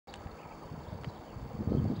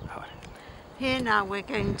Here now we're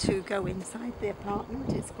going to go inside the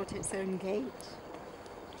apartment. It's got its own gate,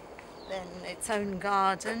 then its own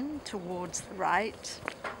garden towards the right.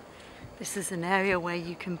 This is an area where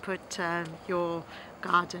you can put your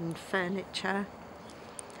garden furniture.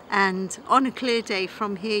 And on a clear day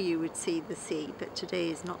from here you would see the sea, but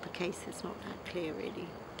today is not the case, it's not that clear really.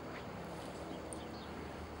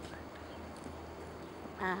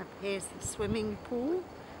 Here's the swimming pool,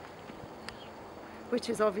 which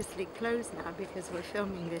is obviously closed now because we're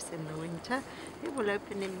filming this in the winter. It will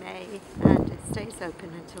open in May and it stays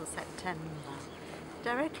open until September.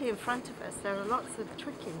 Directly in front of us there are lots of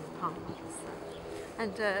trekking paths,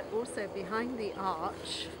 and also behind the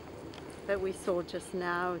arch that we saw just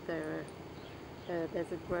now, there's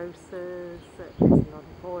a grocer's, there's an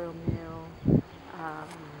olive oil mill,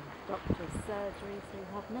 doctor's surgery, so you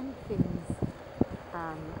have many things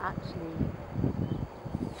actually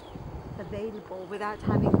available without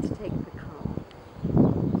having to take the car.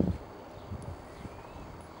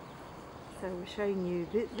 So we're showing you,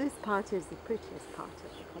 this part is the prettiest part of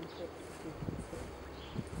the complex, as you can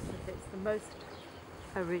see. It's the most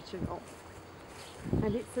original.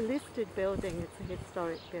 And it's a listed building, it's a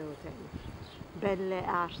historic building. Belle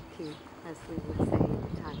arti, as we would say in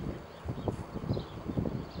Italian.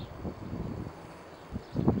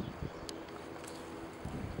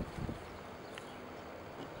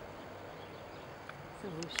 So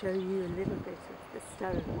we'll show you a little bit of the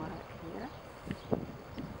stonework here.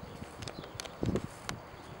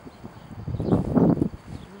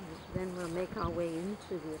 And then we'll make our way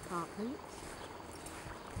into the apartment.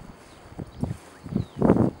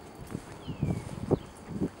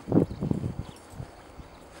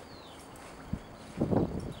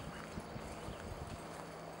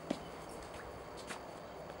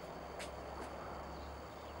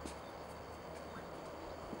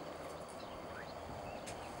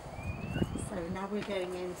 So now we're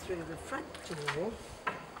going in through the front door,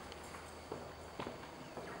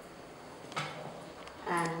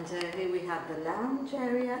 and here we have the lounge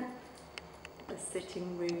area, the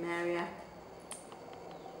sitting room area,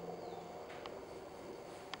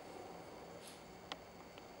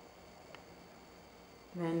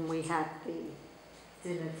 then we have the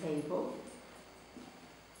dinner table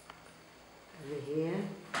over here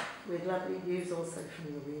with lovely views also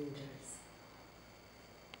from the windows.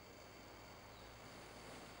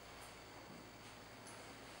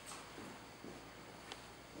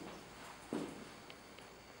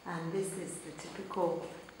 And this is the typical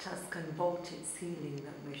Tuscan vaulted ceiling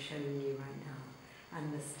that we're showing you right now,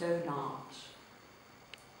 and the stone arch,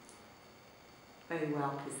 very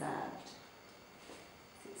well preserved.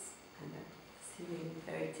 It's kind of ceiling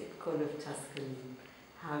very typical of Tuscan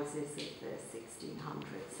houses of the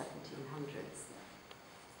 1600s, 1700s.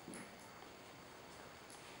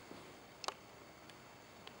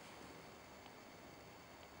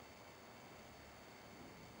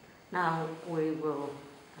 Now we will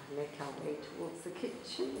make our way towards the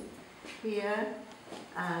kitchen here.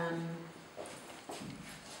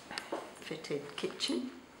 Fitted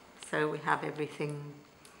kitchen, so we have everything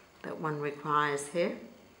that one requires here,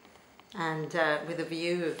 and with a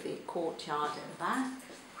view of the courtyard at the back.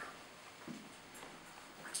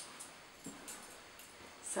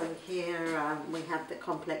 So here we have the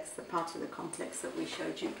complex, the part of the complex that we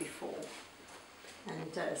showed you before.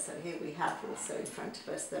 And so here we have also in front of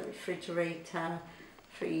us the refrigerator,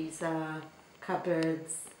 freezer,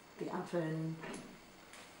 cupboards, the oven.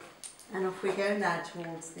 And off we go now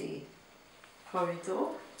towards the corridor,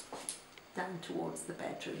 down towards the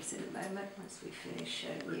bedrooms in a moment once we finish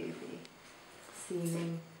showing you the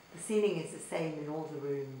ceiling. The ceiling is the same in all the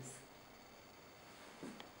rooms.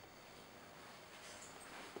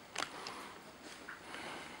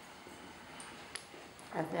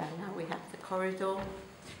 And there now we have the corridor.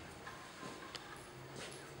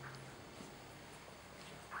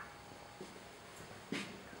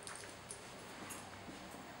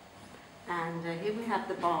 And here we have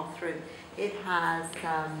the bathroom. It has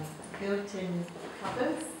built-in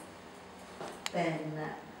cupboards, then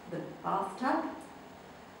the bathtub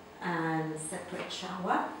and separate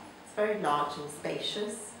shower. It's very large and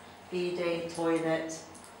spacious. Bidet, toilet,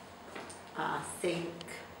 sink.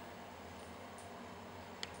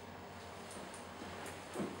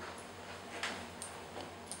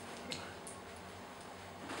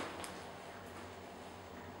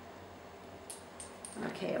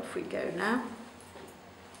 Okay, off we go now.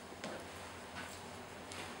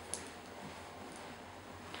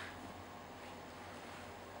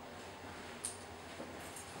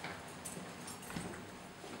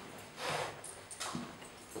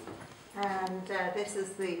 And this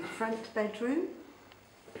is the front bedroom.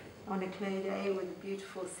 on a clear day with a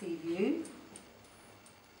beautiful sea view.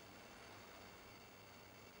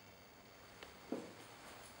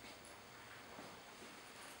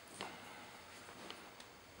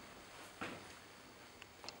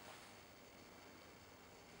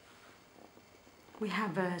 We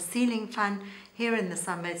have a ceiling fan. Here in the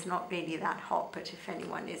summer it's not really that hot, but if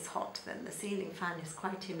anyone is hot, then the ceiling fan is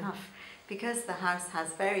quite enough. Because the house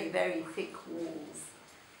has very, very thick walls,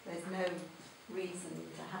 there's no reason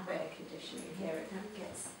to have air conditioning here. It never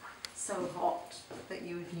gets so hot that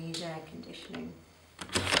you would need air conditioning.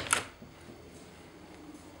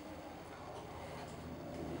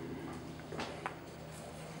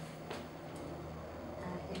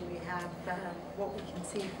 Here we have what we can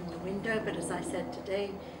see from the window, but as I said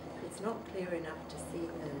today, it's not clear enough to see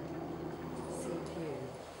the sea view.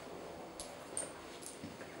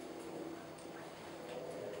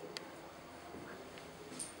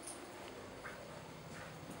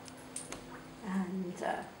 And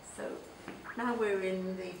so now we're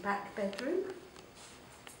in the back bedroom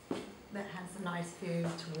that has a nice view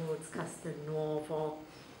towards Castelnuovo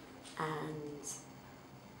and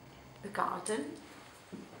the garden.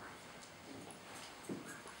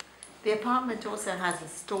 The apartment also has a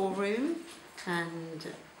storeroom and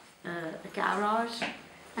a garage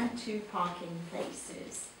and 2 parking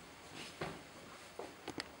places.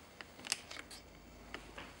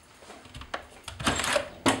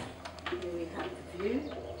 Here we have the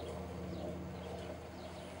view.